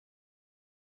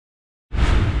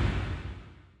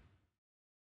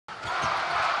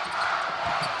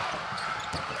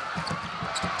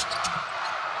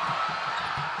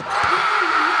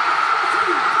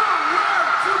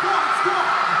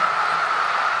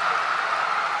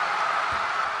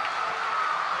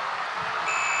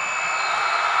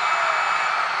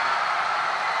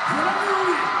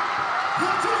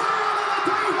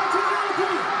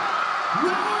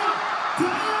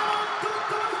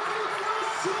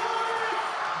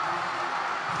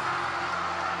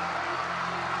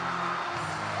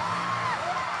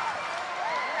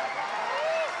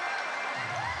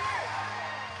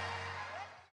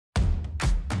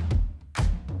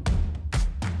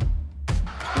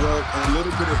Well, a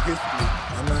little bit of history.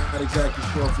 I'm not exactly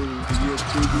sure if it was the year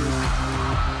previous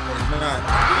or not.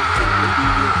 It could be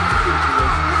a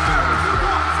situation similar.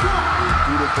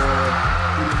 Threw the ball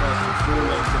pretty much the full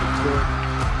length of the court,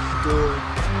 scored,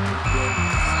 then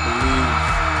believed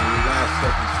in the last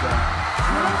second shot.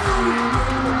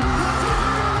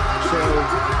 So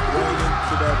going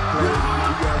into that play,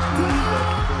 we actually use that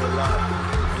play a lot.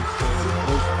 It's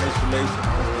post isolation,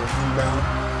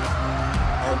 rebound.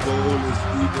 Our goal is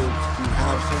either to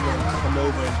have someone come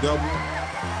over and double,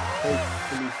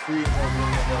 hopefully free one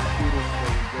of our shooters for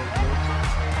a great look,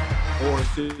 or a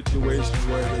situation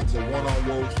where it's a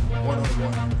one-on-one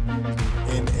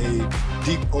in a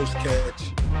deep post catch,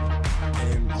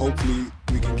 and hopefully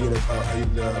we can get a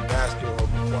basket or a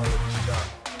quality shot.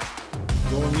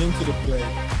 Going into the play,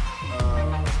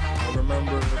 I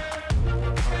remember our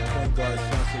point guard,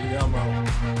 Sasayama,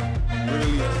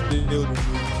 really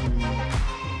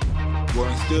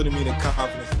instilled in me the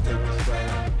confidence to take the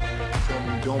shot. Told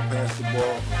me don't pass the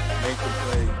ball, make the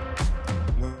play,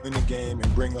 win the game,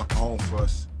 and bring it home for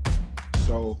us.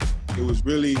 So it was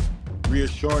really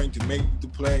reassuring to make the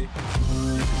play,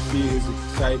 to see his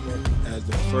excitement as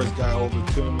the first guy over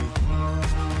to me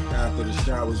after the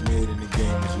shot was made and the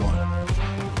game was won.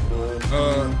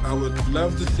 I would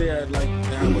love to say I'd like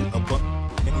to have a bunch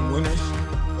of winners,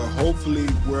 but hopefully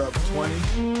we're up 20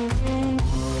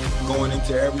 going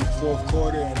into every fourth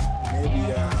quarter, and maybe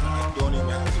I don't even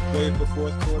have to play the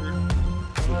fourth quarter.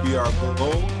 Would be our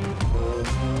goal.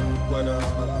 But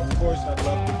of course, I'd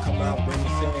love to come out, bring the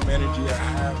same energy I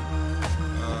have.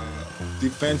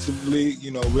 Defensively,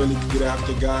 you know, really get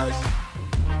after guys,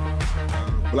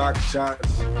 block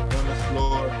shots, run the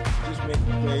floor, just make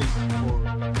plays for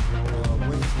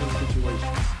win-win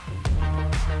situations.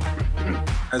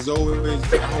 As always,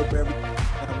 I hope everybody's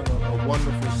having a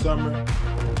wonderful summer.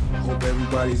 I hope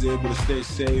everybody's able to stay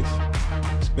safe,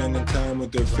 spending time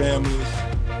with their families.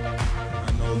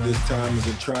 I know this time is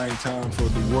a trying time for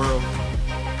the world.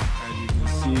 As you can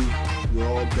see, we're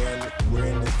all we're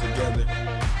in this together.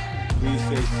 Please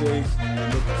stay safe. We're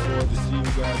looking forward to seeing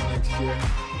you guys next year.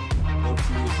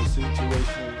 Hopefully it's a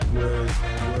situation where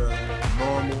we're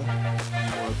normal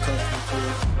and we're accustomed to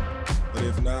it. But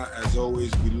if not, as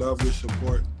always, we love your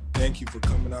support. Thank you for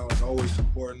coming out and always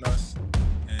supporting us.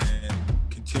 And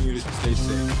continue to stay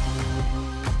safe.